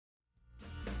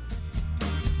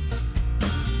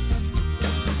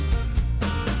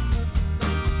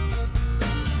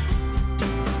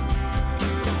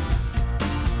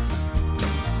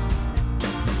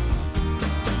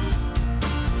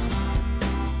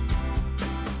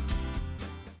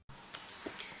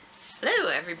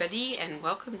everybody, and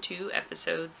welcome to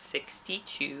episode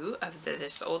 62 of the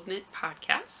This Old Knit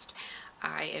podcast.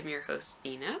 I am your host,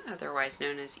 Nina, otherwise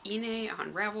known as Ine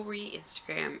on Ravelry,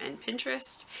 Instagram, and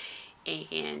Pinterest.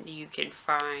 And you can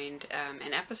find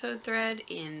an episode thread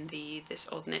in the This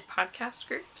Old Knit podcast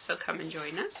group, so come and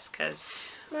join us, because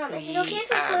Mom, is it okay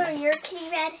if I color your kitty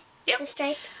red? Yep. The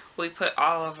stripes? We put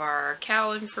all of our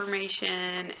cow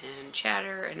information and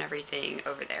chatter and everything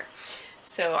over there.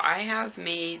 So I have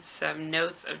made some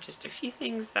notes of just a few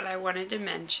things that I wanted to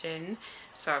mention.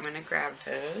 So I'm going to grab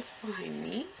those behind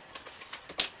me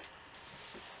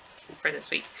for this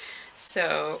week.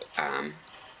 So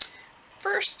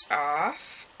first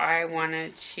off, I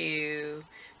wanted to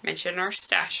mention our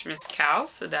Stash Miss Cal.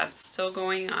 So that's still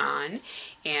going on,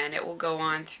 and it will go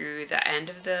on through the end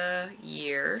of the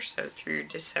year, so through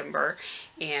December,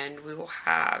 and we will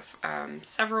have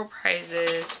several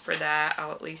prizes for that.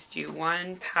 I'll at least do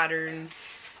one pattern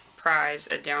prize,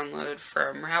 a download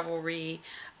from Ravelry.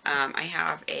 I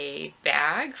have a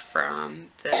bag from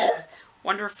the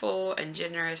wonderful and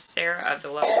generous Sarah of the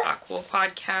Let's Talk Wool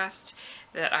podcast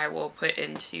that I will put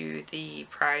into the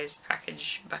prize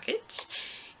package bucket.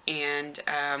 And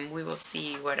we will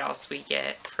see what else we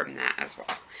get from that as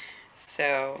well.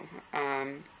 So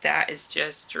that is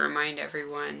just to remind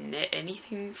everyone, knit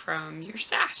anything from your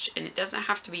stash, and it doesn't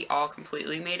have to be all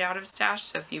completely made out of stash.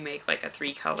 So if you make like a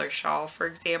 3-color shawl, for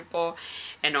example,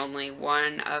 and only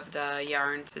one of the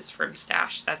yarns is from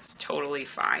stash, that's totally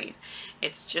fine.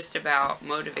 It's just about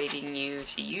motivating you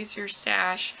to use your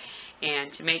stash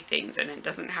and to make things, and it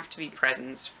doesn't have to be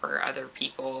presents for other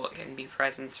people. It can be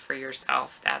presents for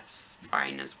yourself. That's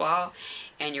fine as well.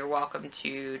 And you're welcome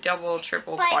to double,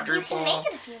 triple, quadruple, you can make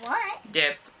it if you want.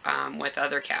 Dip with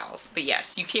other cows. But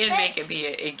yes, you can make it be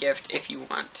a gift if you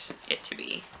want it to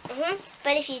be.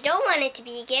 But if you don't want it to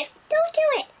be a gift, don't do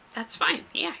it. That's fine.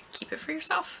 Yeah, keep it for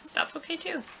yourself. That's okay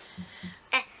too.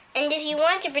 And if you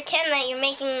want to pretend that you're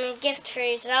making a gift for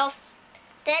yourself,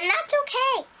 then that's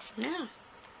okay. Yeah.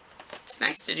 It's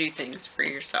nice to do things for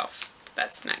yourself.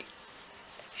 That's nice.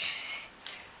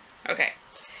 Okay,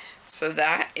 so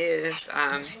that is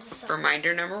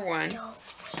reminder number 1. Do, re,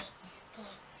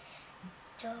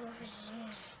 mi.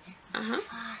 Do, re, mi.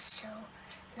 Fa, sol,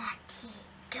 la, ti,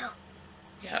 do.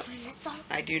 Yep. You know that song?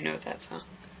 I do know that song.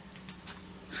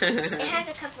 It has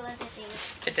a couple other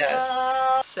things. It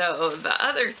does. So the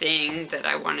other thing that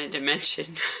I wanted to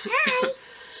mention.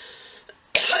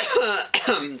 Hi.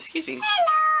 Excuse me.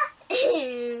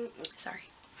 Hello. Sorry.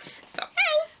 Stop.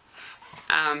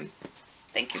 Hi.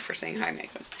 Thank you for saying hi,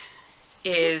 Megan.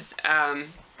 Is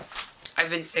I've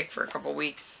been sick for a couple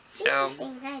weeks, so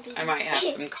I might have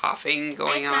some coughing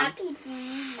going on.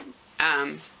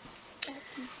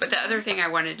 But the other thing I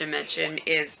wanted to mention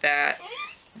is that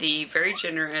the very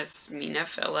generous Mina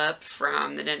Phillip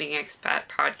from the Knitting Expat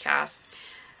podcast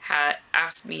had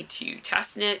asked me to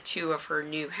test knit 2 of her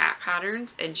new hat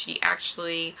patterns, and she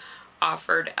actually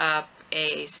offered up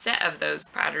a set of those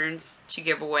patterns to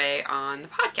give away on the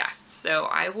podcast. So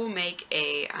I will make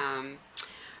a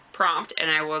prompt,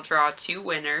 and I will draw 2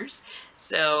 winners.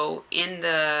 So in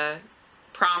the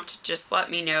prompt, just let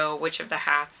me know which of the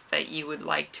hats that you would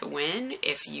like to win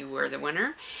if you were the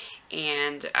winner,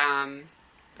 and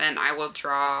then I will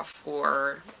draw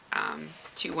for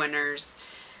 2 winners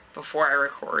before I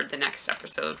record the next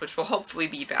episode, which will hopefully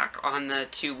be back on the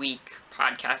 2-week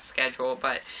podcast schedule.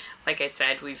 But like I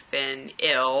said, we've been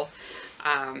ill.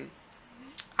 I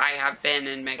have been,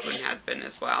 and Megan has been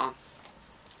as well.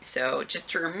 So just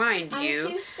to remind you,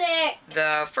 I'm too sick.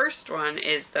 The first one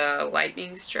is the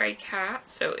Lightning Strike hat.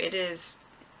 So it is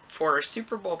for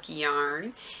super bulky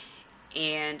yarn,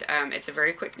 and it's a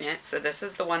very quick knit. So this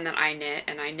is the one that I knit,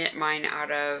 and I knit mine out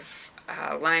of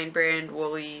Lion Brand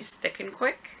Woolies Thick and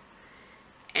Quick.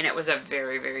 And it was a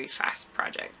very, very fast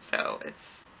project. So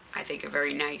it's, I think, a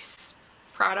very nice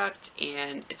product,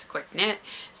 and it's a quick knit.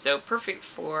 So perfect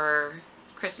for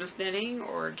Christmas knitting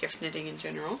or gift knitting in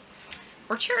general,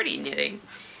 or charity knitting.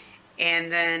 And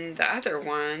then the other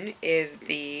one is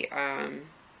the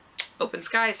Open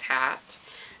Skies hat.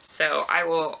 So I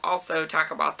will also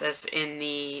talk about this in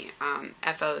the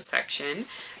FO section.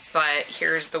 But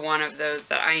here's the one of those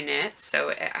that I knit. So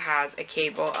it has a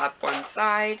cable up one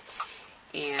side.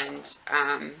 And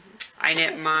I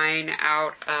knit mine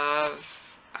out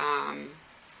of,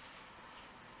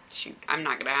 shoot, I'm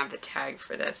not going to have the tag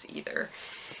for this either.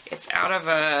 It's out of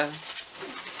a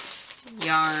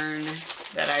yarn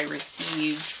that I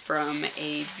received from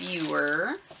a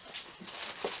viewer.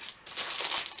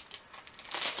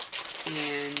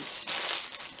 And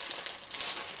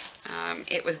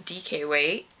it was DK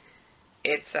weight.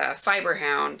 It's a Fiber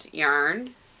Hound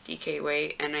yarn, DK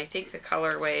weight, and I think the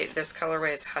colorway, this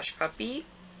colorway is Hush Puppy.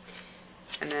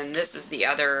 And then this is the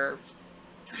other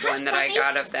one that I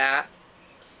got of that.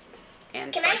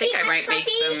 And so I think I might make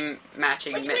some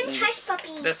matching mittens. Which one's Hush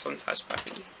Puppy? This one's Hush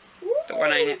Puppy. The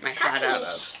one I knit my hat out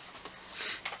of.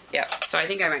 Yep, so I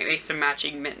think I might make some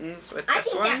matching mittens with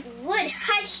this one. I think that would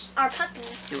hush our puppy.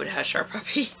 It would hush our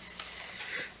puppy.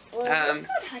 Well,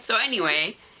 So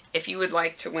anyway, if you would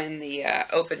like to win the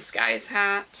Open Skies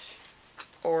hat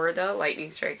or the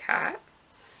Lightning Strike hat,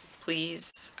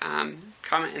 please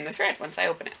comment in the thread once I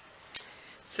open it.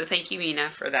 So thank you, Mina,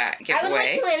 for that giveaway. I would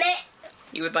like to win it.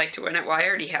 You would like to win it? Well, I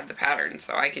already have the pattern,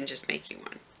 so I can just make you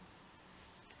one.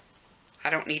 I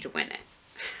don't need to win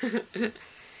it.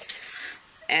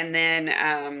 And then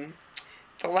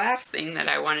the last thing that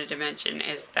I wanted to mention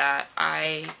is that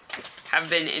I have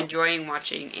been enjoying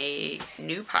watching a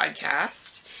new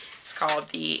podcast. It's called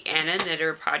the Anna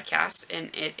Knitter Podcast,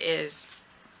 and it is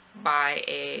by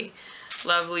a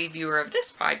lovely viewer of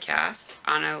this podcast,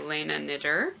 Anna Lena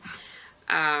Knitter.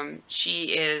 She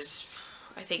is,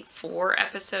 I think, 4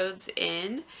 episodes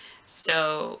in,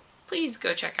 so please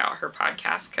go check out her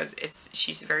podcast because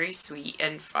she's very sweet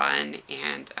and fun,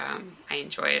 and I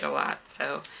enjoy it a lot.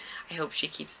 So I hope she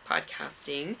keeps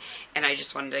podcasting, and I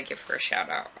just wanted to give her a shout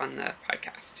out on the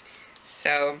podcast.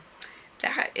 So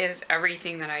that is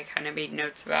everything that I kind of made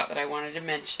notes about that I wanted to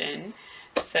mention.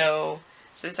 So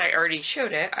since I already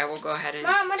showed it, I will go ahead and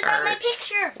Mom, what start about my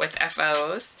picture? with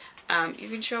FOs. You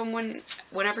can show them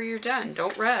whenever you're done.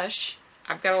 Don't rush.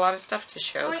 I've got a lot of stuff to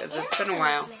show because it's been a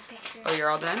while. Oh, you're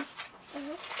all done?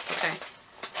 Mm-hmm. Okay.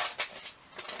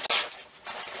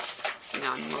 Hang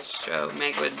on, we'll show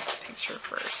Megwood's picture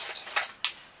first.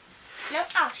 No,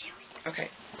 I'll show you. Okay,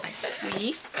 I said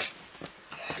we.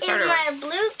 Here's my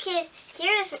blue kid.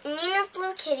 Here's Nina's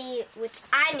blue kitty, which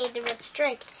I made the red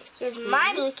stripes. Here's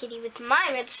my blue kitty with my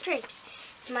red stripes.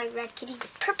 Here's my red kitty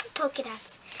with purple polka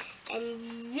dots and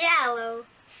yellow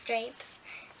stripes.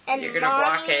 And You're gonna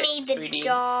block it, made the sweetie.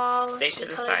 doll. Stay to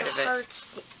the side of it. Hearts,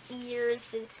 the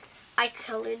ears, I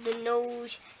colored the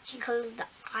nose. She colored the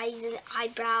eyes and the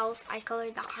eyebrows. I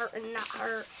colored the heart and the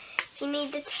heart. She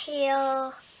made the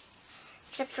tail,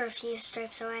 except for a few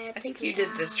stripes. So I think you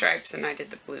did the stripes and I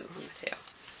did the blue on the tail.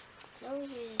 No, you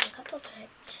did a couple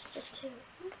stripes, just 2.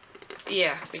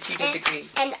 Yeah, but you did the green.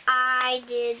 And I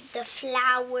did the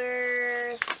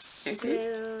flowers.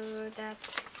 So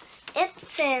that's it.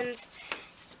 Since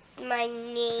my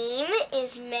name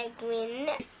is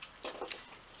Megwin.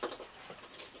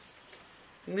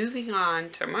 Moving on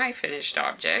to my finished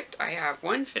object, I have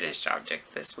one finished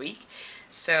object this week.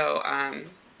 So,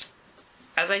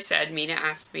 as I said, Mina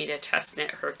asked me to test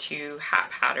knit her 2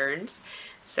 hat patterns.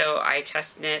 So I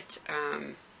test knit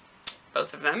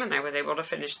both of them, and I was able to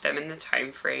finish them in the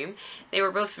time frame. They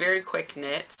were both very quick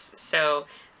knits. So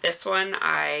this one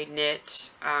I knit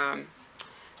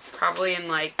probably in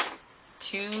like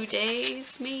 2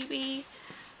 days, maybe.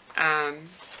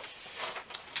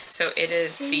 So it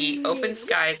is the Open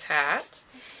Skies hat,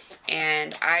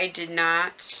 and I did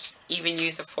not even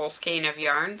use a full skein of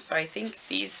yarn, so I think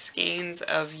these skeins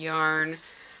of yarn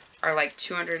are like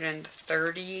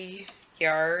 230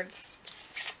 yards,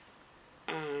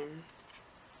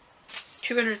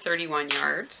 231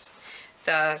 yards.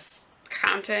 The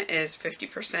content is 50%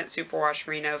 superwash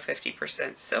merino,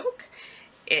 50% silk.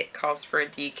 It calls for a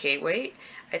DK weight.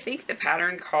 I think the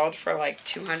pattern called for like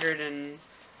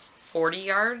 240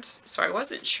 yards, so I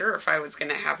wasn't sure if I was going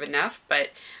to have enough, but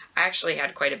I actually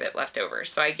had quite a bit left over.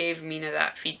 So I gave Mina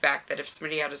that feedback that if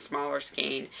somebody had a smaller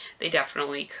skein, they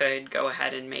definitely could go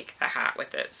ahead and make the hat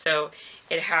with it. So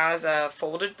it has a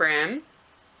folded brim,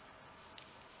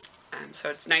 so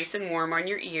it's nice and warm on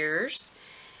your ears.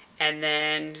 And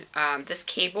then this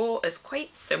cable is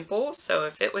quite simple, so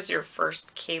if it was your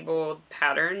first cabled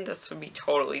pattern, this would be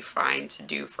totally fine to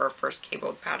do for a first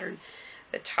cabled pattern.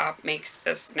 The top makes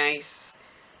this nice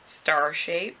star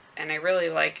shape, and I really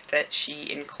like that she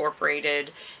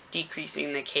incorporated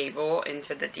decreasing the cable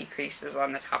into the decreases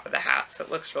on the top of the hat, so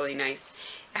it looks really nice.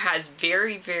 It has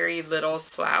very, very little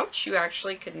slouch. You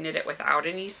actually could knit it without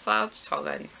any slouch, so I'll go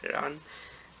ahead and put it on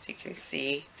so you can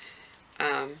see.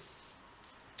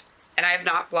 And I have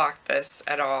not blocked this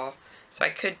at all, so I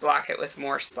could block it with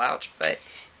more slouch, but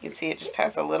you can see it just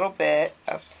has a little bit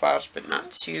of slouch, but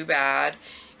not too bad.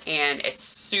 And it's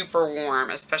super warm,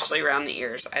 especially around the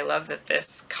ears. I love that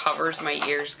this covers my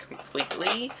ears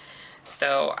completely,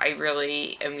 so I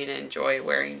really am going to enjoy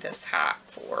wearing this hat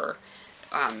for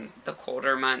the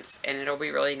colder months, and it'll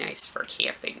be really nice for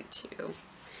camping too.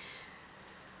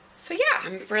 So yeah,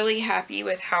 I'm really happy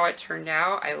with how it turned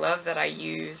out. I love that I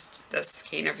used this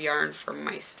skein of yarn from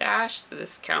my stash, so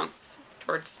this counts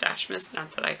towards Stashmas.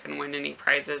 Not that I can win any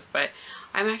prizes, but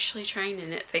I'm actually trying to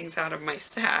knit things out of my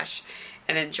stash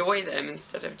and enjoy them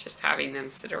instead of just having them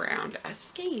sit around as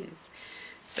skeins.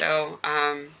 So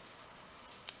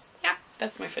yeah,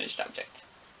 that's my finished object.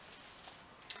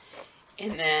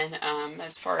 And then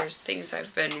as far as things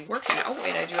I've been working on, oh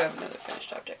wait, I do have another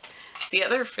finished object. So the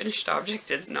other finished object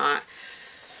is not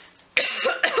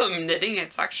knitting,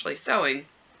 it's actually sewing.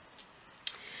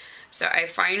 So I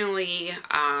finally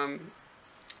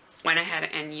went ahead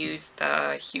and used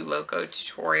the Hue Loco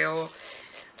tutorial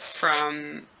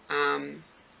from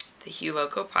the Hue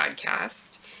Loco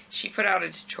podcast. She put out a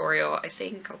tutorial, I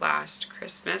think last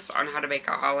Christmas, on how to make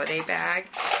a holiday bag.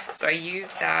 So I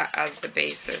used that as the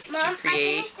basis to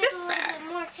create this bag.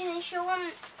 Can I show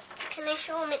them? Can I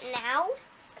show them it now?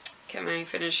 Can I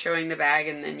finish showing the bag,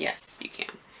 and then yes, you can.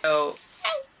 So,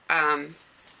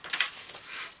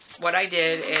 what I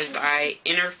did is I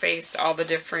interfaced all the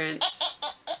different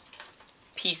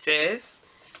pieces.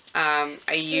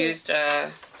 I used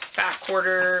a fat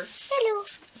quarter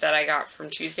that I got from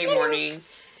Tuesday morning,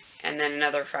 and then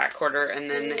another fat quarter, and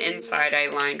then the inside I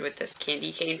lined with this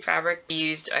candy cane fabric. I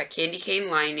used a candy cane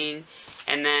lining,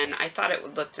 and then I thought it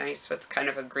would look nice with kind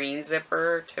of a green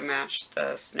zipper to match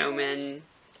the snowman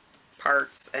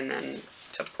parts, and then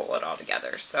to pull it all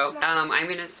together. So I'm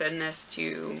going to send this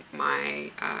to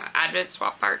my Advent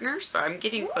Swap partner, so I'm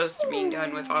getting close to being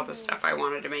done with all the stuff I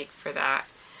wanted to make for that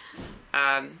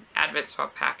Advent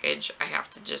Swap package. I have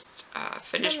to just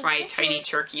finish my tiny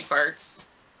turkey parts.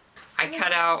 I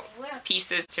cut out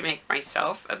pieces to make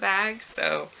myself a bag,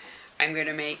 so I'm going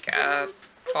to make a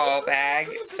fall bag.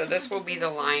 So this will be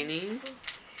the lining,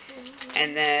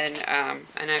 and then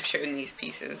and I've shown these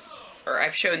pieces, or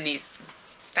I've shown these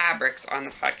fabrics on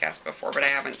the podcast before, but I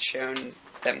haven't shown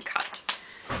them cut.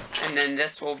 And then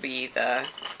this will be the,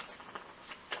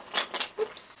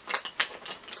 oops,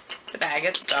 the bag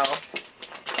itself.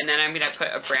 And then I'm going to put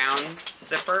a brown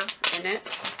zipper in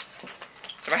it.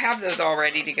 So I have those all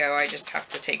ready to go. I just have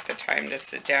to take the time to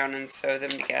sit down and sew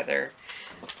them together.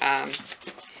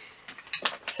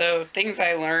 So things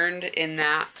I learned in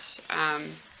that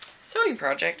sewing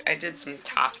project, I did some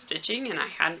top stitching, and I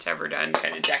hadn't ever done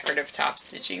kind of decorative top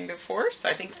stitching before, so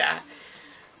I think that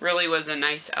really was a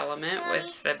nice element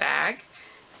with the bag.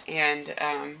 And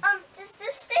does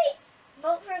this state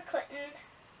vote for Clinton?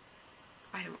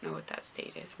 I don't know what that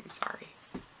state is, I'm sorry.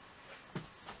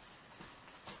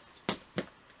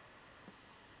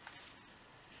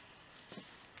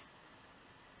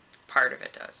 Part of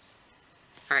it does.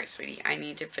 Alright, sweetie, I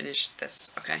need to finish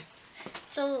this, okay?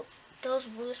 So those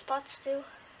blue spots do?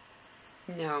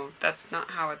 No, that's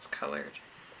not how it's colored.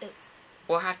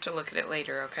 We'll have to look at it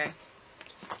later, okay?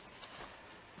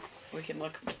 We can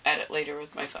look at it later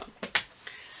with my phone.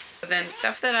 Then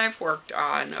stuff that I've worked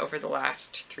on over the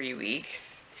last 3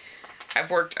 weeks.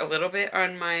 I've worked a little bit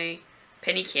on my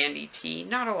penny candy tee,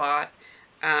 not a lot.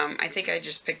 I think I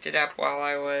just picked it up while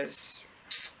I was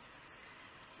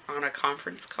on a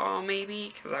conference call,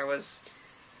 maybe, because I was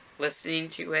listening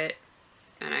to it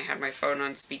and I had my phone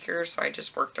on speaker, so I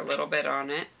just worked a little bit on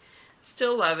it.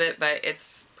 Still love it, but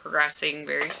it's progressing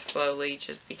very slowly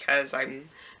just because I'm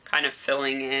kind of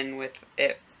filling in with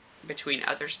it between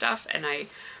other stuff, and I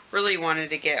really wanted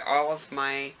to get all of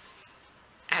my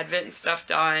Advent stuff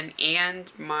done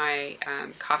and my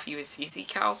Coffee with CC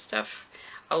Cal stuff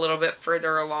a little bit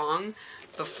further along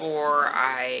before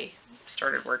I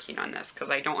started working on this, because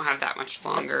I don't have that much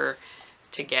longer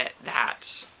to get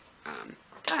that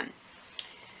done.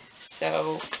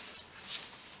 So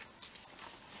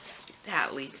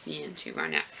that leads me into my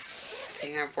next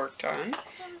thing I've worked on.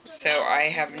 So I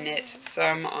have knit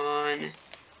some on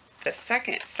the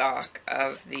second sock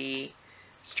of the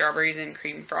Strawberries and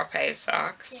Cream Frappe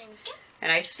socks.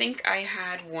 And I think I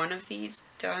had one of these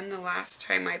done the last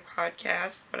time I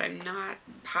podcast, but I'm not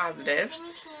positive.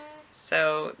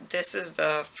 So this is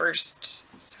the first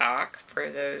sock for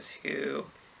those who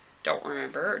don't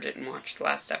remember or didn't watch the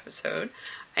last episode.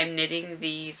 I'm knitting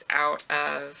these out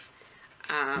of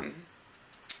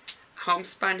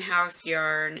Homespun House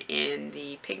yarn in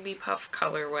the Pygmy Puff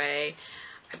colorway.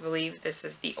 I believe this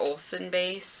is the Olsen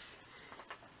base.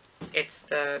 It's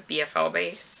the BFL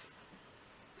base.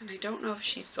 And I don't know if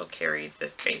she still carries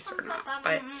this base or not,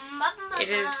 but it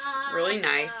is really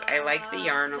nice. I like the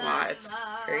yarn a lot. It's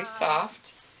very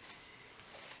soft.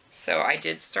 So I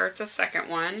did start the second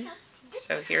one.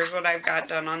 So here's what I've got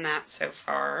done on that so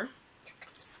far.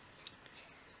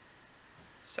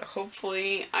 So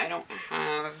hopefully I don't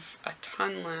have a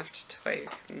ton left till I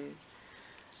can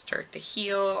start the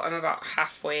heel. I'm about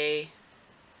halfway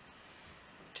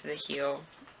to the heel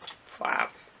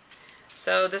flap.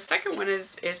 So the second one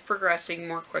is progressing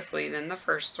more quickly than the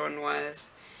first one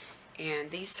was.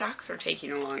 And these socks are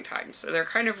taking a long time. So they're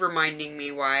kind of reminding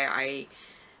me why I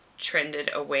trended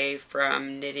away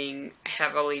from knitting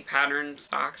heavily patterned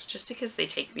socks, just because they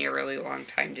take me a really long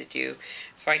time to do.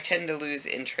 So I tend to lose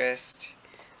interest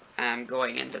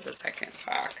going into the second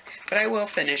sock. But I will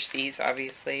finish these,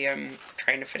 obviously. I'm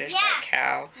trying to finish that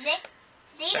cow.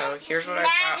 So here's what I've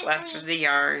got left of the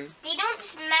yarn. They don't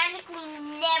just magically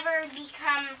never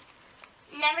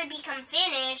become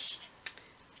finished.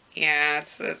 Yeah,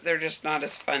 they're just not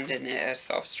as fun to knit as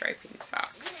self-striping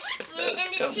socks. Just and it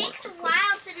takes a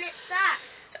while to knit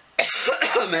socks.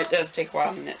 It does take a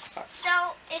while to knit socks.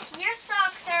 So if your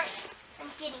socks are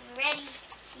getting ready,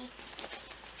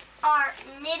 are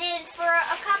knitted for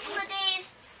a couple of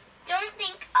days, don't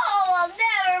think, oh, I'll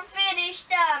never finish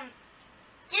them.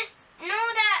 Just know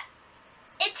that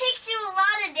it takes you a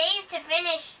lot of days to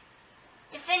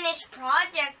finish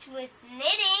projects with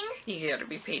knitting. You gotta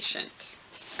be patient.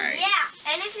 All right.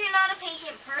 Yeah, and if you're not a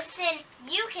patient person,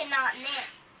 you cannot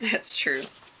knit. That's true.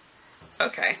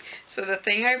 Okay, so the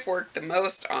thing I've worked the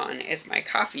most on is my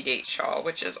coffee date shawl,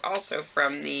 which is also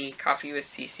from the Coffee with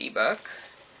CC book.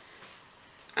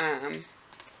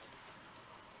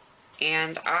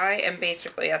 And I am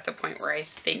basically at the point where I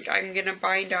think I'm gonna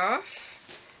bind off,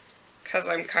 because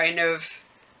I'm kind of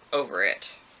over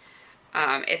it.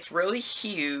 It's really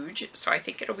huge, so I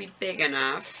think it'll be big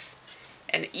enough.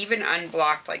 And even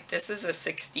unblocked, like this is a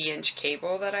 60-inch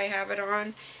cable that I have it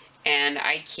on, and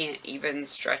I can't even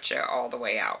stretch it all the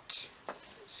way out.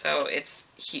 So it's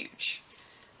huge,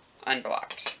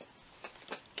 unblocked.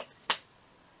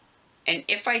 And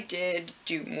if I did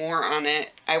do more on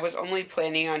it, I was only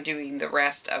planning on doing the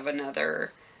rest of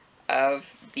another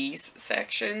of these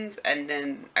sections, and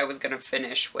then I was going to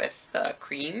finish with the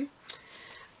cream.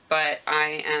 But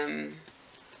I am,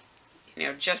 you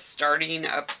know, just starting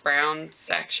a brown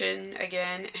section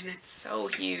again, and it's so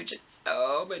huge. It's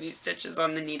so many stitches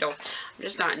on the needles. I'm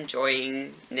just not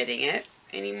enjoying knitting it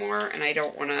anymore, and I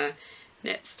don't want to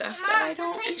knit stuff that I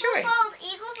don't enjoy. The place called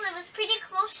Eagles Live is pretty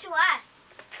close to us.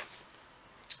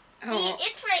 Oh. See,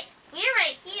 it's right, we're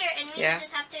right here, and we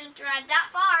just have to drive that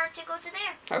far to go to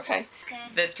there. Okay.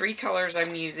 The 3 colors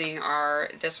I'm using are,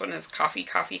 this one is Coffee,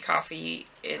 Coffee, Coffee.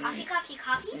 Coffee, Coffee,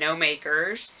 Coffee? No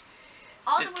makers.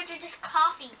 All the words are just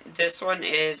coffee. This one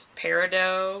is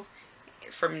Peridot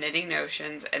from Knitting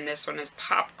Notions, and this one is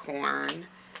Popcorn.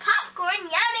 Popcorn,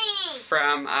 yummy!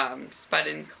 From Spud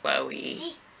and Chloe.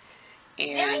 And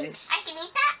really? I can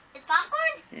eat that? It's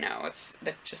popcorn? No, it's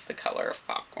just the color of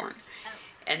popcorn. Oh.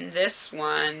 And this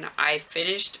one, I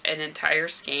finished an entire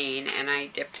skein, and I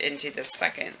dipped into the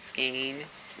second skein.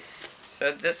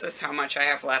 So this is how much I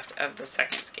have left of the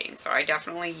second skein. So I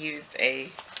definitely used a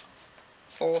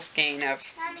full skein of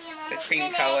the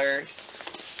cream color.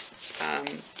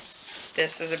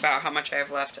 This is about how much I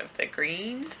have left of the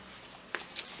green.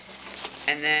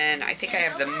 And then I think I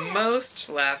have the most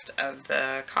left of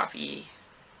the coffee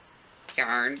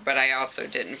yarn, but I also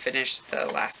didn't finish the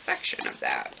last section of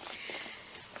that.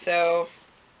 So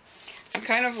I'm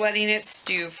kind of letting it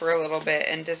stew for a little bit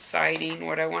and deciding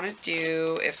what I want to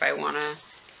do, if I want to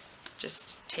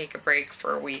just take a break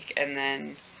for a week, and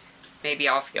then maybe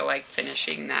I'll feel like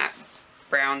finishing that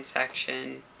brown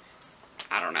section.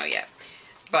 I don't know yet,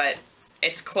 but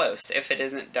it's close if it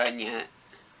isn't done yet.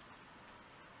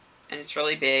 And it's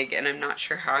really big, and I'm not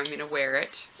sure how I'm going to wear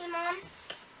it. Hey, Mom?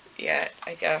 Yet,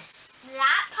 I guess.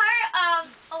 That part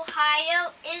of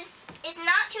Ohio is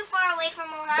not too far away from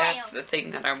Ohio. That's the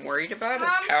thing that I'm worried about, Mom,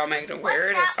 is how am I going to wear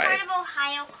it if What's that part of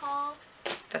Ohio called?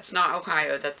 That's not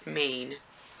Ohio, that's Maine.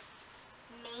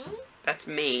 Maine? That's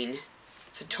Maine.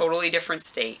 It's a totally different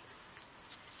state.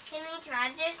 Can we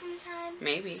drive there sometime?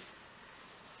 Maybe.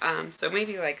 So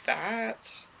maybe like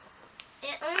that.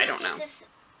 I don't know.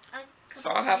 So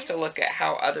I'll have to look at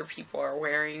how other people are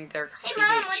wearing their coffee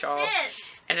date shawls.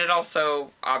 This? And it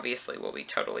also obviously will be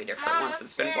totally different once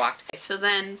it's been blocked. So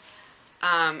then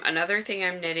another thing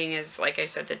I'm knitting is, like I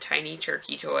said, the tiny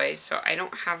turkey toy. So I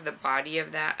don't have the body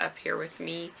of that up here with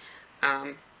me.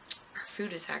 Our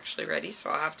food is actually ready,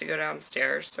 so I'll have to go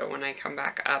downstairs. So when I come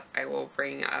back up, I will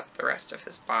bring up the rest of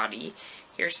his body.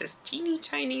 Here's his teeny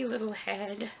tiny little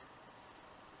head,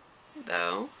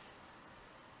 though.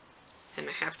 And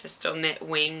I have to still knit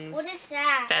wings, what is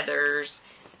that? Feathers,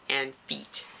 and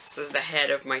feet. This is the head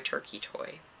of my turkey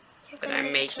toy that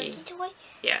I'm making. Turkey toy?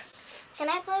 Yes. Can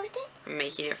I play with it? I'm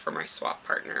making it for my swap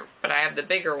partner. But I have the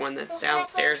bigger one that's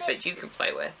downstairs that you can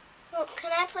play with. Well,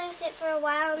 can I play with it for a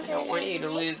while? I don't want you to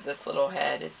lose this little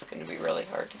head. It's going to be really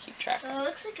hard to keep track of. Oh, it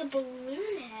looks like a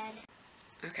balloon head.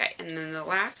 Okay, and then the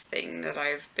last thing that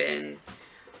I've been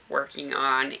working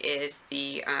on is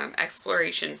the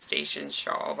Exploration Station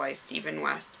shawl by Stephen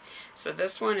West. So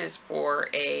this one is for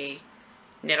a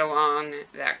knit-along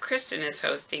that Kristen is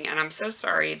hosting, and I'm so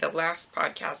sorry, the last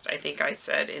podcast I think I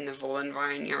said in the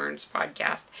Volenvine Yarns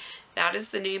podcast, that is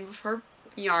the name of her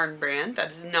yarn brand.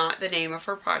 That is not the name of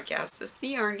her podcast. It's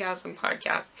the Yarngasm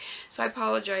podcast. So I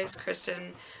apologize,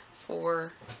 Kristen,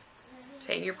 for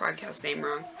saying your podcast name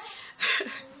wrong.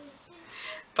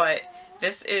 But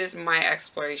this is my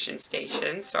Exploration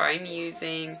Station. So I'm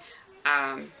using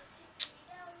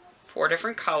 4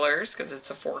 different colors because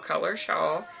it's a 4-color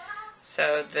shawl.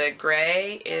 So the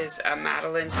gray is a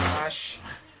Madeline Tosh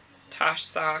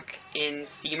sock in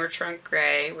Steamer Trunk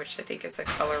Gray, which I think is a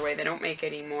colorway they don't make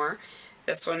anymore.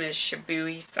 This one is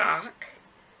Shibui sock,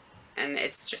 and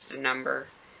it's just a number.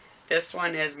 This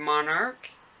one is Monarch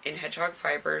in Hedgehog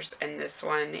Fibers, and this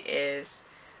one is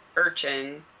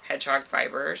Urchin Hedgehog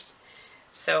Fibers.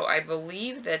 So I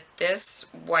believe that this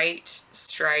white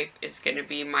stripe is going to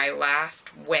be my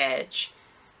last wedge,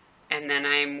 and then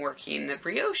I'm working the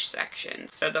brioche section.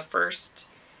 So the first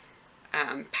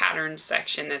pattern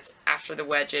section that's after the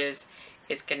wedges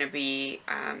is going to be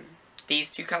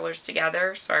these 2 colors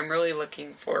together. So I'm really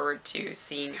looking forward to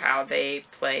seeing how they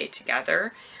play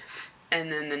together. And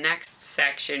then the next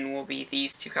section will be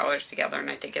these 2 colors together, and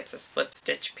I think it's a slip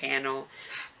stitch panel.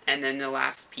 And then the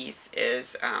last piece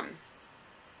is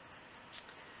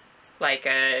like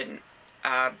an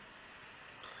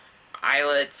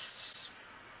eyelets,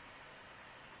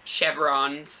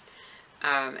 chevrons,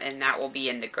 and that will be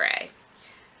in the gray.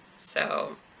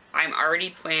 So I'm already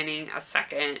planning a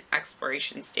second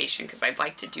Exploration Station because I'd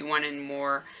like to do one in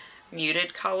more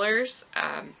muted colors.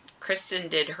 Kristen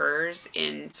did hers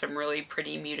in some really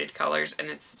pretty muted colors, and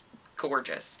it's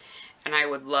gorgeous. And I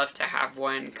would love to have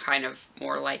one kind of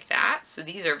more like that. So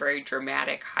these are very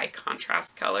dramatic, high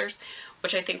contrast colors,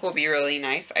 which I think will be really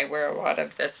nice. I wear a lot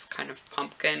of this kind of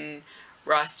pumpkin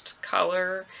rust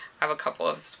color. I have a couple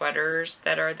of sweaters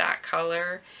that are that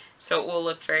color. So it will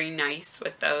look very nice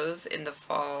with those in the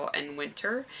fall and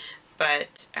winter.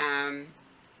 But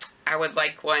I would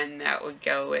like one that would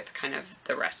go with kind of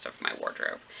the rest of my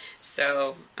wardrobe.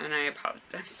 So, and I apologize,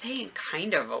 I'm saying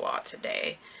kind of a lot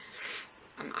today.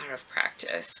 I'm out of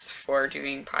practice for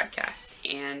doing podcasts,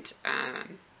 and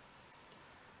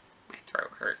my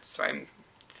throat hurts, so I'm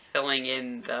filling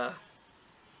in the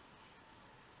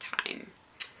time.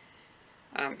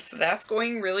 So that's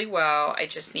going really well. I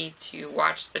just need to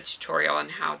watch the tutorial on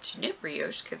how to knit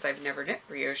brioche because I've never knit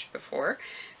brioche before.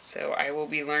 So I will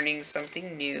be learning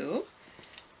something new,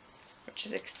 which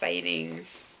is exciting.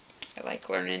 I like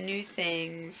learning new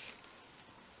things.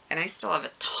 And I still have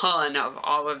a ton of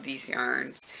all of these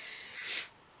yarns.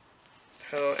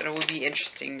 So it will be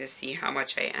interesting to see how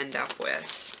much I end up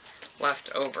with left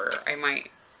over. I might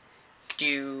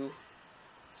do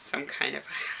some kind of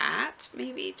a hat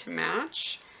maybe to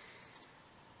match,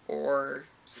 or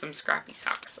some scrappy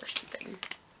socks or something.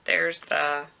 There's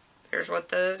what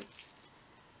the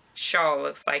shawl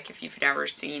looks like if you've never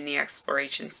seen the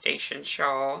Exploration Station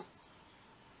shawl.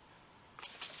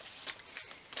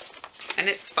 And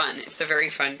it's fun. It's a very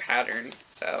fun pattern,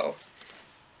 so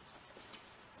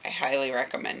I highly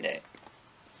recommend it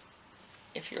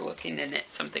if you're looking to knit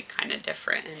something kind of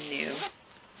different and new.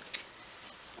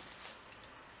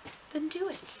 Then do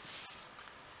it.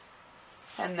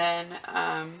 And then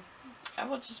I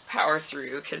will just power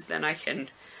through because then I can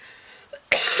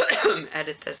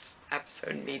edit this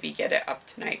episode and maybe get it up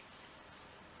tonight.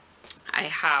 I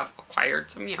have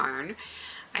acquired some yarn.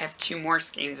 I have 2 more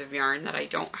skeins of yarn that I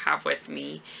don't have with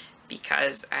me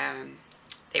because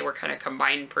they were kind of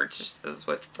combined purchases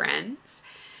with friends.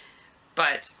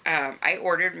 But I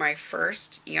ordered my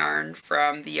first yarn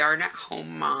from the Yarn at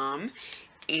Home Mom,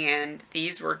 and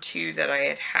these were 2 that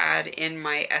I had in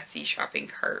my Etsy shopping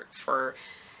cart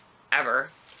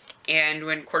forever. And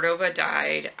when Cordova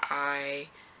died, I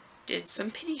did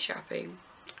some pity shopping.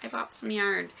 I bought some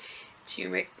yarn to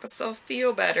make myself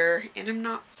feel better, and I'm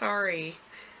not sorry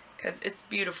because it's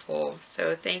beautiful.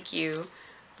 So thank you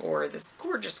for this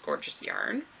gorgeous, gorgeous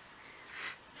yarn.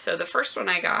 So the first one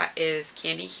I got is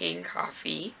Candy Cane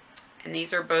Coffee, and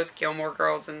these are both Gilmore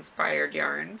Girls inspired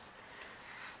yarns.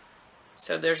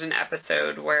 So there's an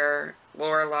episode where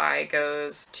Lorelai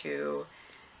goes to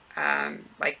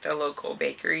like the local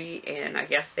bakery, and I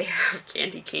guess they have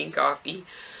candy cane coffee.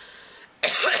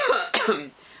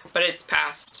 But it's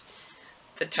past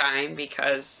the time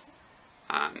because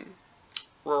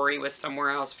Rory was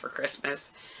somewhere else for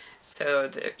Christmas. So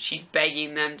she's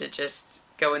begging them to just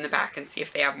go in the back and see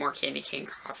if they have more candy cane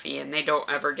coffee, and they don't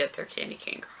ever get their candy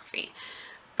cane coffee.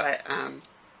 But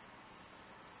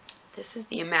this is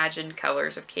the imagined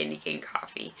colors of candy cane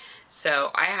coffee.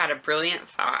 So I had a brilliant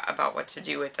thought about what to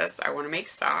do with this. I want to make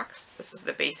socks. This is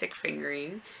the basic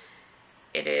fingering.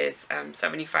 It is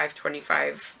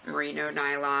 75-25 merino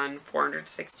nylon,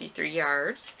 463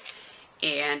 yards.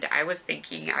 And I was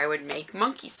thinking I would make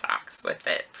monkey socks with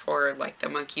it for like the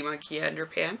monkey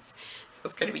underpants. So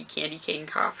it's going to be candy cane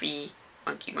coffee,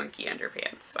 monkey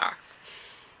underpants socks.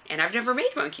 And I've never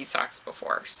made monkey socks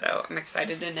before, so I'm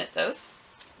excited to knit those.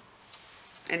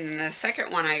 And then the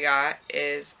second one I got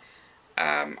is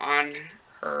on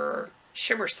her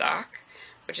shimmer sock,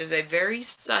 which is a very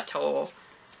subtle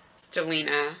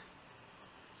Stellina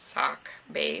sock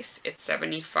base. It's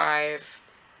 75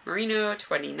 merino,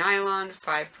 20 nylon,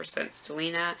 5%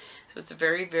 Stellina. So it's a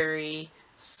very, very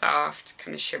soft,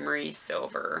 kind of shimmery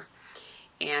silver.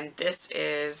 And this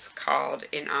is called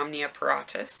In Omnia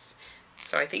Paratus.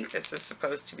 So I think this is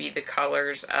supposed to be the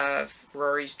colors of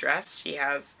Rory's dress. She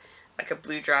has like a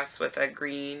blue dress with a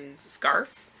green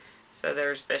scarf. So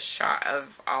there's this shot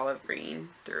of olive green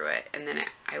through it. And then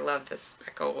I love the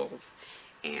speckles,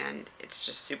 and it's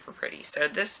just super pretty. So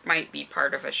this might be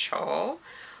part of a shawl,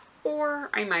 or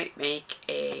I might make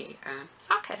a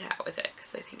sockhead hat with it,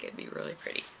 because I think it'd be really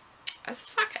pretty as a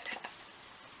sockhead hat.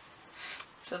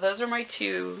 So those are my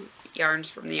two yarns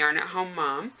from the Yarn at Home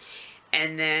Mom.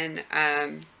 And then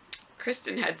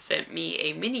Kristen had sent me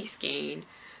a mini skein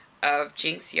of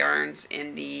Jinx yarns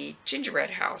in the Gingerbread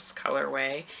House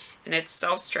colorway. And it's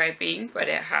self-striping, but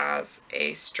it has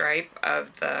a stripe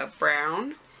of the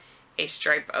brown, a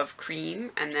stripe of cream,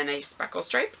 and then a speckle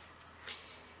stripe.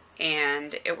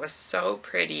 And it was so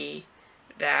pretty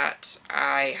that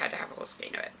I had to have a whole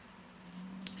skein of it.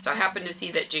 So I happened to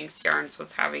see that Jinx Yarns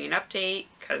was having an update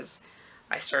because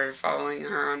I started following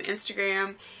her on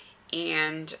Instagram,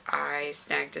 and I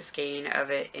snagged a skein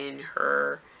of it in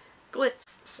her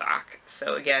Glitz sock.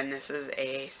 So again, this is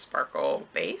a sparkle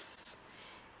base,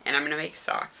 and I'm going to make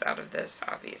socks out of this,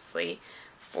 obviously,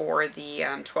 for the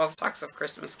 12 Socks of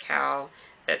Christmas Cal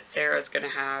that Sarah's going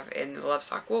to have in the Love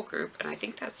Sock Wool group, and I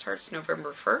think that starts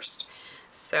November 1st.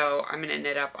 So I'm going to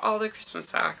knit up all the Christmas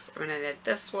socks. I'm going to knit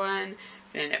this one.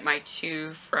 I'm going to knit my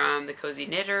two from the Cozy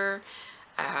Knitter.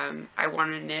 I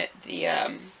want to knit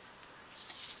the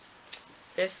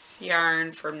this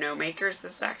yarn from No Makers.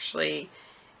 This is actually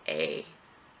a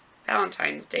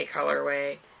Valentine's Day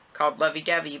colorway called Lovey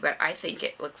Dovey, but I think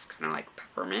it looks kind of like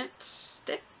peppermint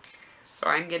stick. So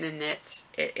I'm going to knit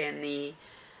it in the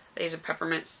There's a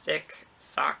peppermint stick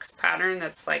socks pattern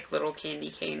that's like little candy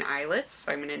cane eyelets.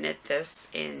 So I'm going to knit this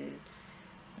in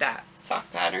that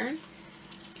sock pattern.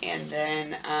 And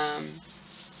then I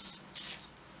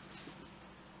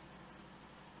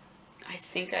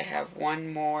think I have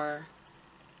one more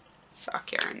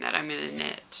sock yarn that I'm going to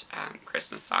knit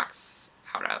Christmas socks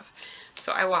out of.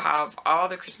 So I will have all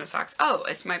the Christmas socks. Oh,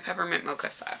 it's my peppermint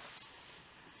mocha socks.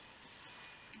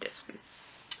 This one.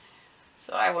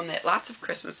 So I will knit lots of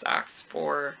Christmas socks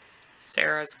for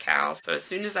Sarah's Cal. So as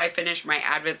soon as I finish my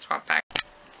Advent swap pack.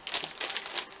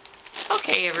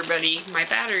 Okay everybody, my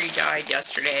battery died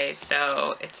yesterday,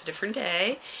 so it's a different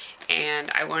day.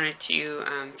 And I wanted to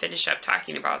finish up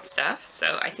talking about stuff.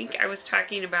 So I think I was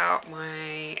talking about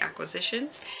my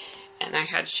acquisitions, and I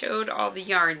had showed all the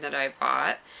yarn that I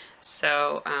bought.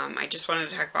 So I just wanted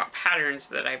to talk about patterns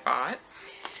that I bought.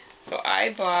 So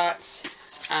I bought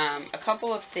a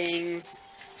couple of things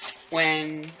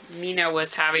when Mina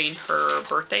was having her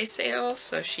birthday sale.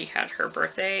 So she had her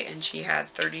birthday and she had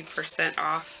 30%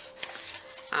 off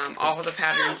all the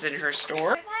patterns in her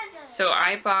store. So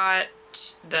I bought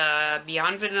the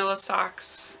Beyond Vanilla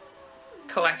Socks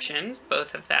collections,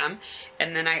 both of them,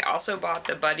 and then I also bought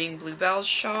the Budding Bluebells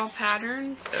shawl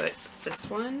pattern. So it's this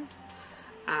one.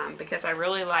 Because I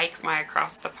really like my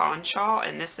Across the Pond shawl,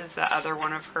 and this is the other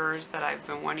one of hers that I've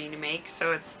been wanting to make.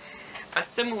 So it's a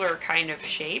similar kind of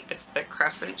shape. It's the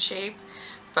crescent shape,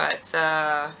 but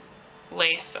the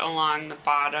lace along the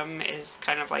bottom is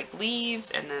kind of like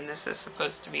leaves, and then this is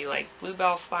supposed to be like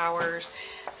bluebell flowers.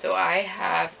 So I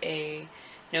have a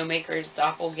No Makers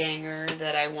doppelganger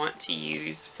that I want to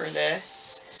use for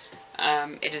this.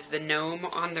 It is the Gnome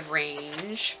on the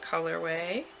Range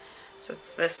colorway. So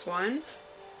it's this one,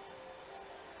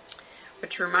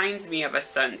 which reminds me of a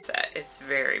sunset. It's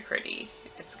very pretty.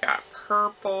 It's got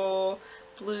purple,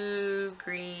 blue,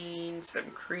 green,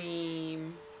 some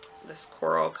cream, this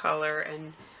coral color,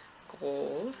 and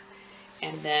gold.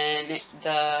 And then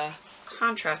the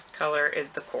contrast color is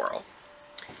the coral.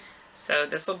 So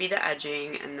this will be the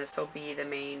edging, and this will be the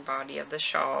main body of the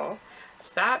shawl.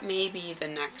 So that may be the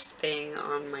next thing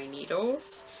on my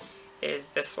needles, is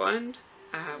this one,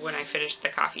 when I finish the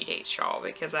Coffee Date shawl,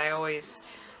 because I always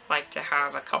like to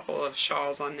have a couple of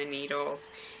shawls on the needles,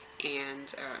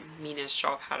 and Mina's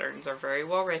shawl patterns are very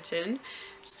well written,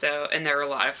 so, and they're a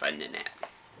lot of fun to knit.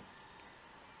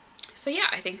 So yeah,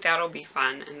 I think that'll be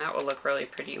fun, and that will look really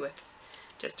pretty with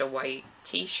just a white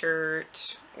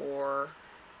t-shirt, or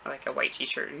like a white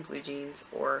t-shirt and blue jeans,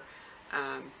 or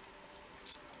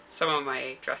some of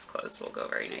my dress clothes will go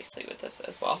very nicely with this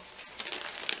as well.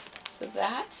 So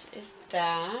that is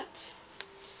that.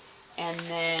 And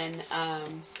then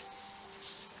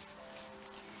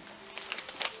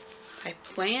I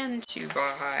plan to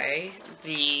buy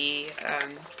the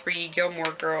 3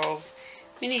 Gilmore Girls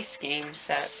mini skein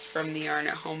sets from the Yarn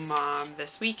at Home Mom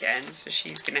this weekend. So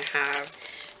she's going to have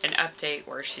an update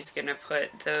where she's going to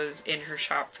put those in her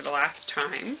shop for the last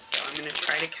time. So I'm going to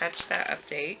try to catch that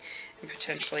update and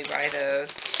potentially buy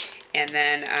those. And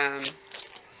then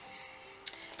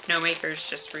No Makers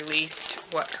just released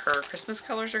what her Christmas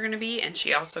colors are going to be, and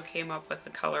she also came up with a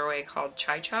colorway called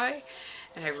Chai Chai,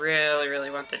 and I really,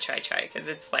 really want the Chai Chai because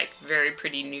it's like very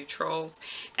pretty neutrals,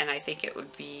 and I think it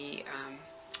would be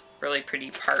really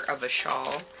pretty part of a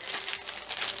shawl,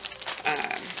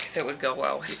 because it would go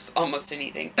well with almost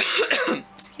anything.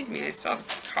 Excuse me, I still have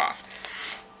this cough.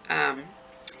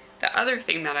 The other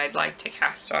thing that I'd like to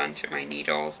cast onto my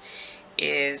needles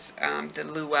is the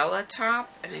Luella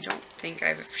top, and I don't think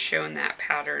I've shown that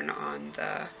pattern on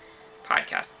the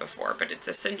podcast before, but it's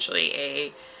essentially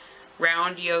a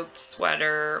round yoked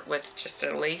sweater with just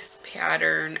a lace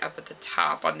pattern up at the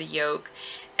top on the yoke,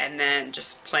 and then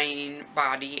just plain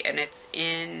body, and it's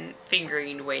in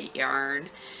fingering weight yarn.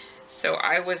 So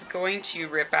I was going to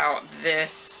rip out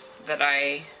this that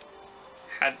I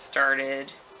had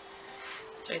started.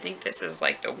 So I think this is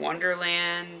like the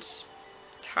Wonderland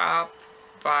top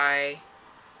by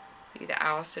maybe the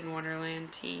Alice in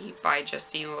Wonderland tee by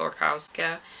Justine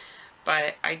Lorkowska,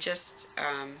 but I just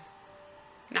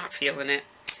not feeling it.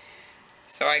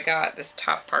 So I got this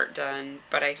top part done,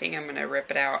 but I think I'm going to rip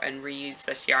it out and reuse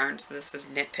this yarn. So this is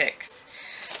Knit Picks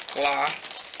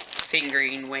Gloss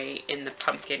Fingering Weight in the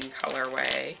pumpkin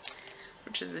colorway,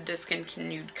 which is a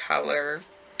discontinued color.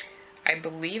 I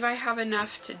believe I have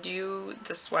enough to do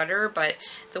the sweater, but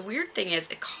the weird thing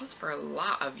is it calls for a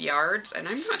lot of yards, and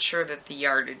I'm not sure that the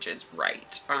yardage is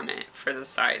right on it for the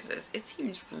sizes. It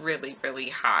seems really, really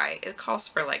high. It calls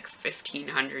for like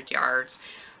 1,500 yards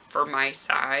for my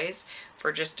size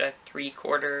for just a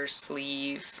 3/4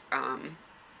 sleeve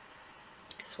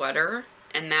sweater,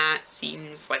 and that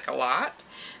seems like a lot.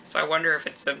 So I wonder if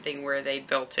it's something where they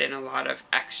built in a lot of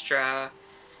extra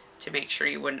to make sure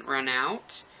you wouldn't run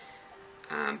out.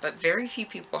 But very few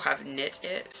people have knit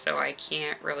it, so I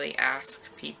can't really ask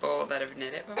people that have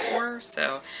knit it before,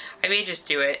 so I may just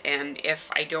do it. And if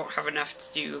I don't have enough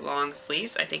to do long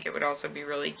sleeves, I think it would also be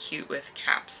really cute with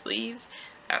cap sleeves.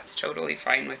 That's totally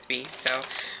fine with me, so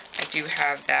I do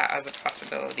have that as a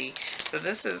possibility. So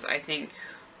this is, I think,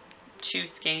 2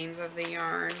 skeins of the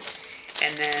yarn,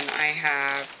 and then I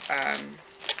have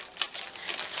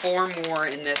 4 more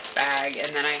in this bag,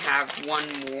 and then I have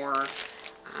 1 more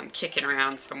kicking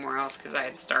around somewhere else because I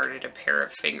had started a pair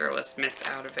of fingerless mitts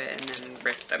out of it and then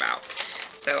ripped them out.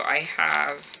 So I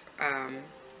have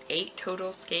 8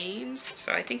 total skeins,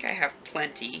 so I think I have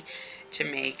plenty to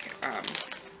make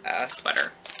a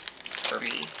sweater for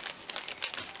me,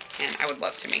 and I would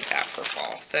love to make that for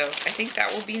fall. So I think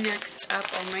that will be next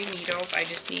up on my needles. I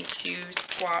just need to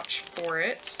swatch for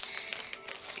it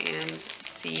and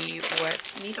see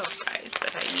what needle size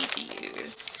that I need to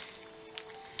use.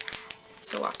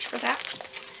 So watch for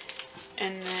that.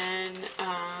 And then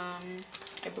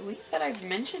I believe that I've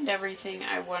mentioned everything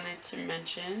I wanted to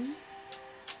mention.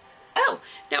 Oh,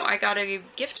 no, I got a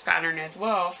gift pattern as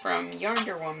well from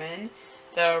Yarnder Woman,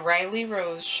 the Riley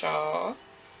Rose shawl,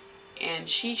 and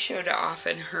she showed it off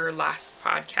in her last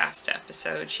podcast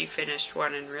episode. She finished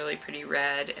one in really pretty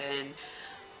red and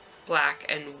black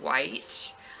and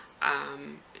white,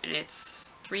 and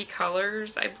it's 3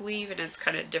 colors, I believe, and it's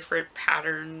kind of different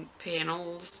pattern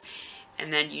panels,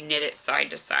 and then you knit it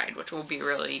side to side, which will be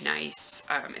really nice.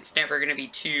 It's never going to be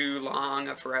too long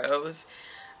of rows,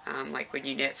 like when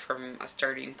you knit from a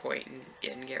starting point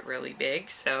and get really big,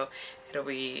 so it'll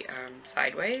be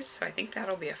sideways. So I think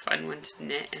that'll be a fun one to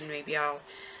knit, and maybe I'll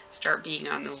start being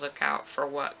on the lookout for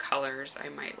what colors I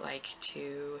might like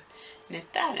to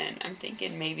knit that in. I'm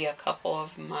thinking maybe a couple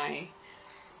of my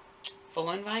Full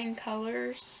and Vine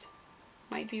colors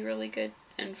might be really good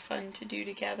and fun to do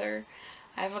together.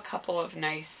 I have a couple of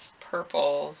nice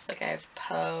purples. Like I have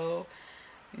Poe,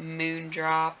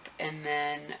 Moondrop, and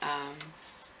then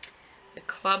the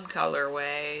Club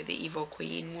colorway, the Evil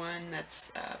Queen one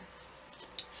that's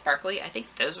sparkly. I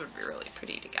think those would be really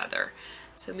pretty together.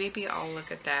 So maybe I'll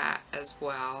look at that as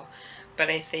well. But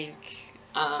I think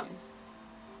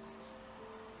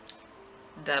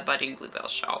the Budding Bluebell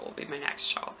shawl will be my next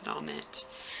shawl that I'll knit.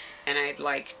 And I'd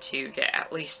like to get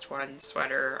at least one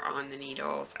sweater on the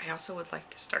needles. I also would like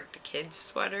to start the kids'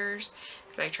 sweaters,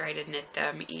 because I try to knit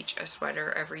them each a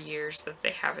sweater every year so that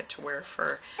they have it to wear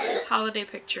for holiday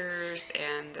pictures,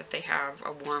 and that they have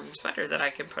a warm sweater that I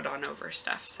can put on over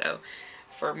stuff. So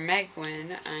for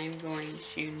Megwin, I'm going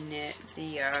to knit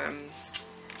the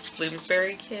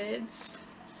Bloomsbury Kids.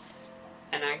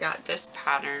 And I got this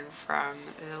pattern from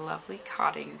the lovely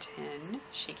Coddington.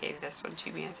 She gave this one to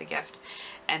me as a gift.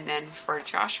 And then for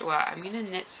Joshua, I'm going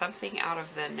to knit something out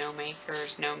of the No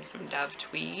Makers Gnome Some Dove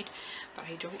tweed, but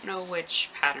I don't know which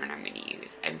pattern I'm going to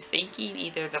use. I'm thinking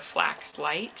either the Flax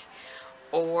Light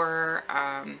or,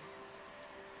 I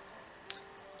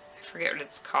forget what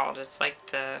it's called. It's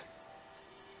like the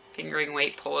Fingering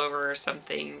Weight Pullover or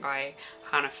something by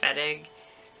Hannah Fettig.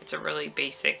 It's a really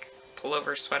basic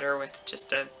pullover sweater with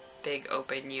just a big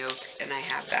open yoke, and I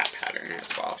have that pattern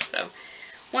as well. So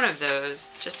one of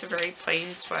those, just a very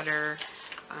plain sweater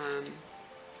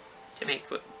to make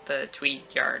the tweed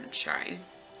yarn shine.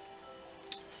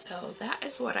 So that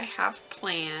is what I have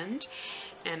planned,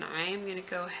 and I am going to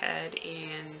go ahead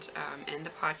and end the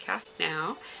podcast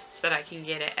now so that I can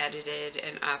get it edited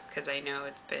and up, because I know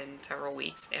it's been several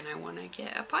weeks and I want to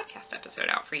get a podcast episode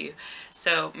out for you.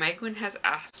 So Megwin has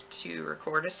asked to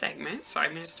record a segment, so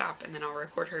I'm going to stop and then I'll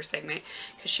record her segment,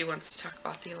 because she wants to talk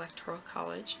about the Electoral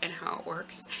College and how it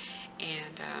works.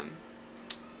 And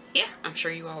yeah, I'm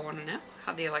sure you all want to know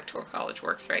how the Electoral College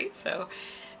works, right? So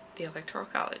the Electoral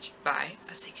College by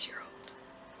a 6-year-old.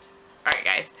 Alright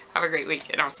guys, have a great week,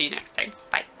 and I'll see you next time.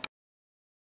 Bye.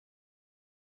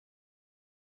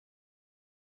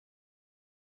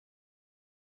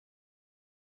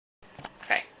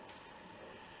 Okay.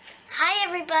 Hi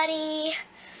everybody.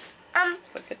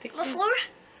 Look at the camera.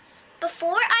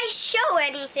 Before I show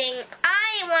anything,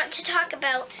 I want to talk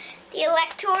about the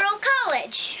Electoral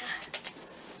College.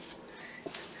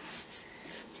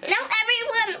 Okay. Now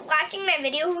everyone watching my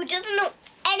video who doesn't know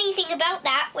anything about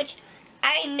that, which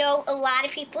I know a lot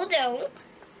of people don't,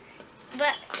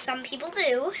 but some people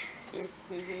do.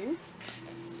 Mm-hmm.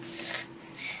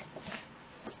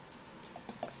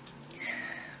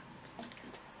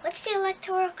 What's the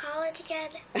Electoral College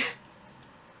again?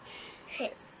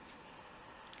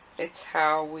 It's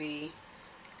how we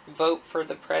vote for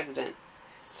the president.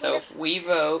 So we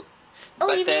vote, Oh,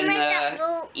 but you then mean like that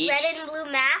little each, red and blue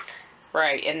map?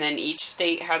 right, and then each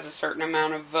state has a certain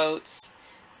amount of votes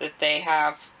that they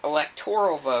have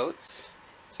electoral votes.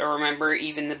 So remember,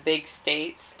 even the big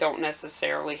states don't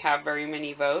necessarily have very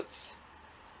many votes,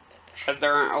 because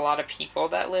there aren't a lot of people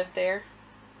that live there.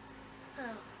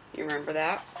 Oh. You remember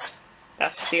that?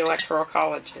 That's what the Electoral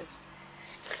College is.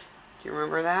 Do you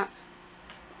remember that?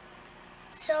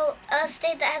 So a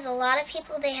state that has a lot of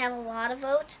people, they have a lot of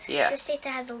votes. Yes. The state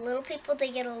that has a little people, they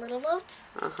get a little votes.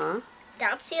 Uh-huh.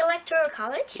 That's the Electoral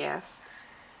College? Yes.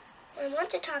 I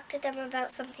want to talk to them about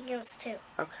something else too.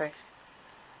 Okay.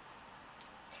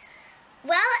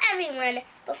 Well, everyone,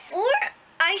 before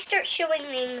I start showing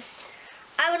things,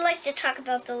 I would like to talk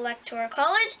about the Electoral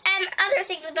College and other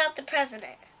things about the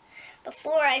president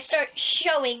before I start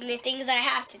showing the things I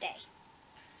have today.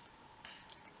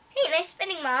 Hey, nice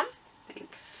spinning, Mom.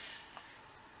 Thanks.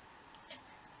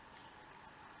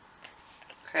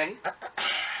 Okay.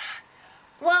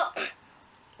 Well,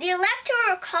 the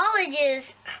Electoral College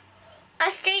is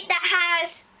a state that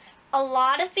has a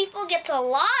lot of people, gets a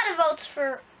lot of votes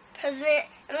for president,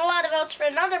 and a lot of votes for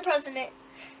another president.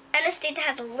 And a state that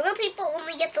has a little people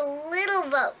only gets a little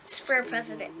votes for a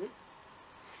president. Mm-hmm.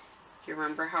 Do you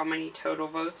remember how many total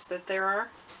votes that there are?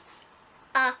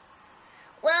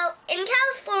 Well, in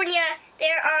California,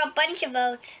 there are a bunch of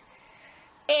votes.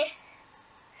 In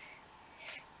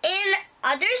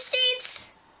other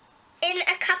states, in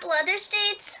a couple other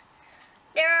states,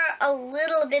 there are a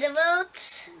little bit of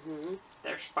votes. Mm-hmm.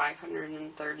 There's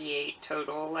 538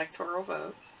 total electoral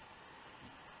votes.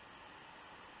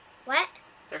 What?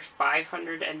 There's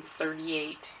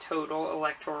 538 total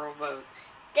electoral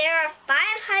votes. There are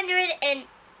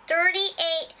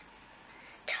 538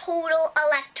 total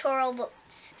electoral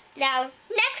votes. Now,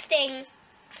 next thing,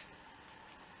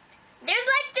 there's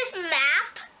like this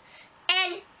map,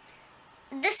 and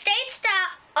the states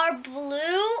that are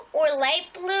blue or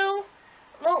light blue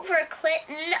vote for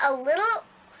Clinton a little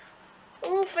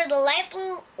blue for the light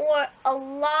blue or a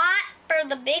lot for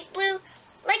the big blue.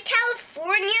 Like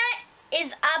California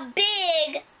is a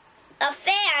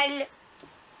fan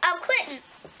of Clinton.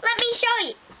 Let me show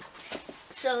you.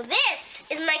 So this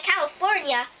is my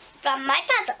California from my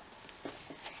puzzle.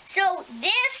 So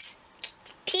this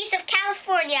piece of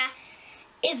California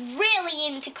is really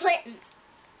into Clinton.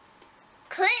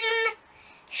 Clinton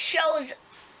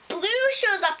blue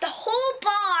shows up the whole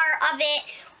bar of it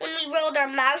when we rolled our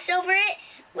mouse over it,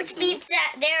 which means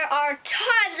that there are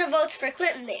tons of votes for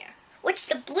Clinton there. Which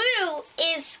the blue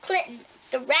is Clinton.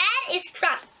 The red is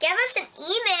Trump. Give us an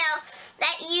email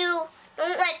that you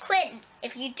don't like Clinton.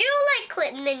 If you do like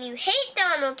Clinton and you hate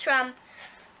Donald Trump,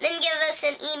 then give us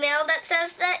an email that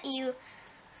says that you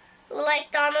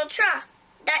like Donald Trump.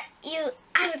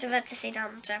 I was about to say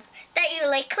Donald Trump. That you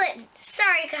like Clinton.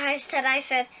 Sorry guys that I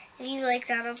said if you like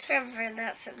Donald Trump in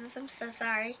that sentence. I'm so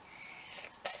sorry.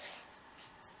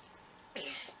 And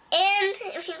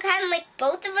if you kind of like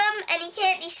both of them and you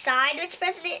can't decide which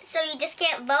president, so you just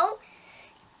can't vote,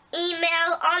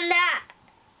 email on that.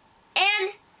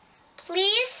 And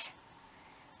please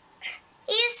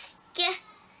give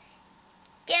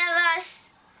us,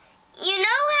 you know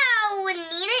how when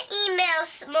Nina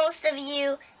emails most of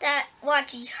you that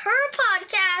watch her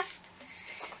podcast,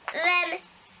 then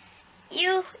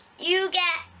you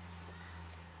get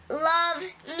love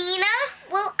Nina?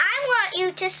 Well, I want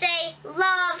you to say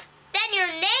love, then your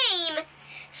name,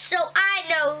 so I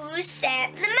know who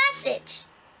sent the message.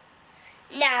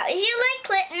 Now, if you like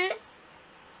Clinton,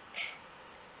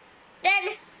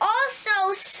 then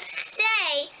also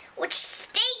say which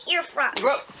state you're from.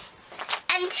 Whoa.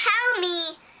 And tell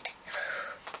me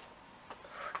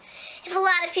if a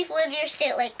lot of people in your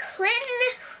state like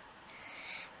Clinton,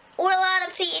 or a lot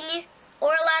of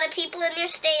people in your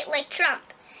state like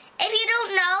Trump. If you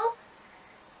don't know,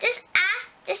 just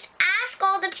ask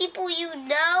all the people you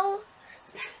know,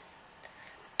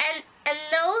 and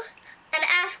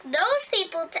ask those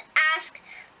people to ask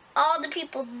all the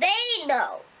people they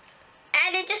know,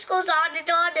 and it just goes on and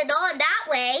on and on that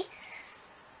way.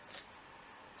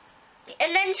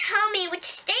 And then tell me which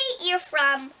state you're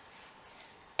from,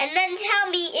 and then tell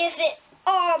me if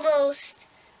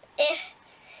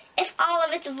all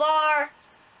of it's var,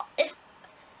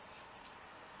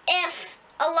 if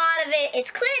a lot of it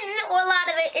is Clinton or a lot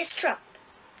of it is Trump.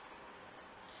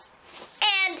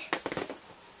 And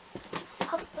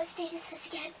what state is this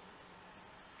again?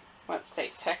 What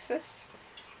state? Texas?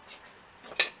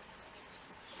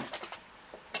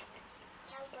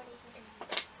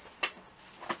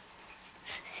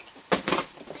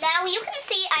 Now you can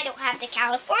see I don't have the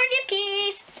California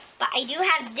piece, but I do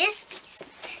have this piece.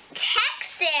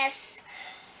 Texas.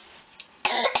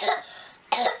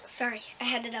 Sorry, I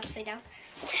had it upside down.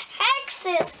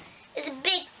 Texas is a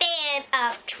big fan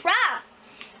of Trump.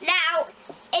 Now,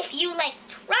 if you like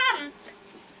Trump,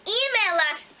 email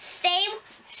us. Say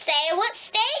what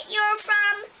state you're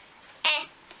from,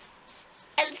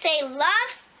 and say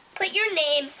love. Put your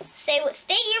name. Say what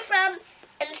state you're from,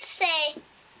 and say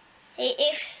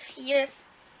if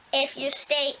your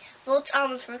state votes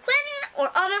almost for Clinton or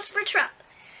almost for Trump.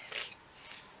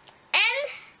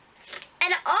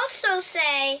 And also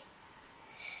say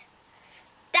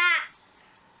that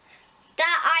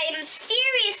I am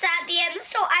serious at the end,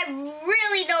 so I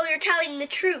really know you're telling the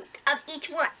truth of each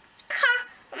one.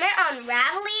 Comment on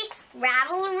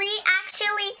Ravelry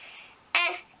actually,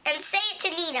 and say it to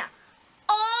Nina.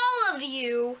 All of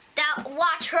you that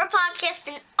watch her podcast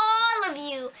and all of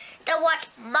you that watch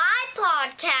my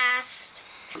podcast.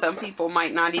 Some people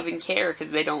might not even care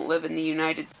because they don't live in the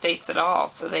United States at all,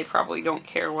 so they probably don't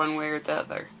care one way or the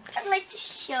other. I'd like to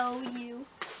show you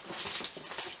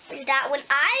that when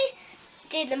I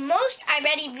did the most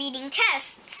iReady reading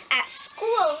tests at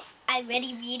school,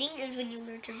 iReady reading is when you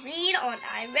learn to read on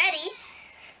iReady.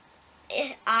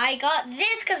 I got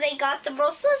this because I got the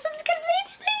most lessons because they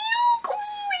did look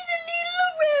with a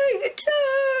little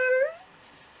orangutan.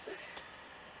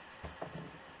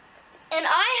 And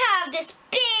I have this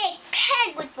big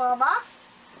penguin mama,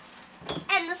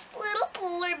 and this little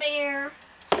polar bear,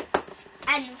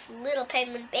 and this little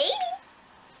penguin baby.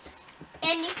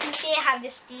 And you can see I have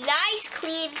this nice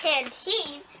clean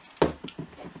canteen.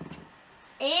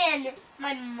 And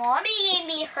my mommy gave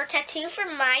me her tattoo for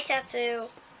my tattoo.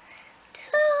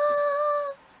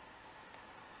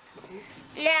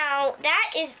 Now,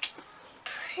 that is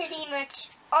pretty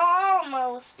much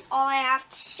almost all I have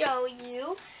to show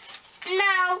you.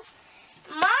 Now,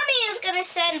 Mommy is going to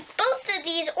send both of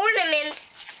these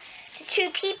ornaments to two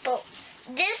people.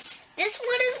 This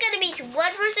one is going to be to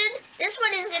one person. This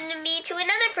one is going to be to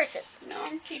another person. No,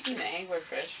 I'm keeping the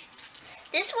anglerfish.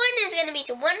 This one is going to be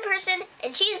to one person,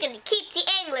 and she's going to keep the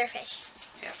anglerfish.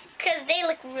 Yep. Because they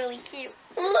look really cute.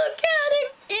 Look at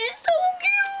him. He's so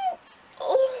cute.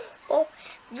 Oh.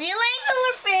 Real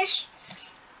anglerfish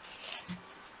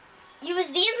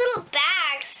use these little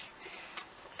bags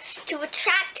to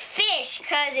attract fish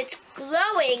because it's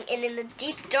glowing, and in the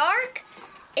deep dark,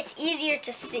 it's easier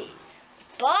to see.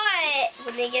 But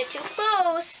when they get too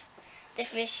close, the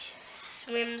fish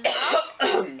swims up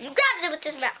and grabs it with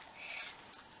his mouth.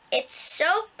 It's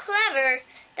so clever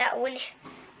that when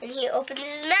he opens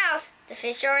his mouth, the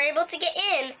fish are able to get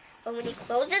in, but when he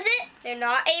closes it, they're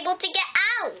not able to get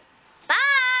out.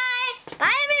 Bye!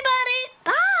 Bye, everybody!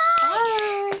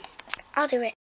 Bye! Bye! I'll do it.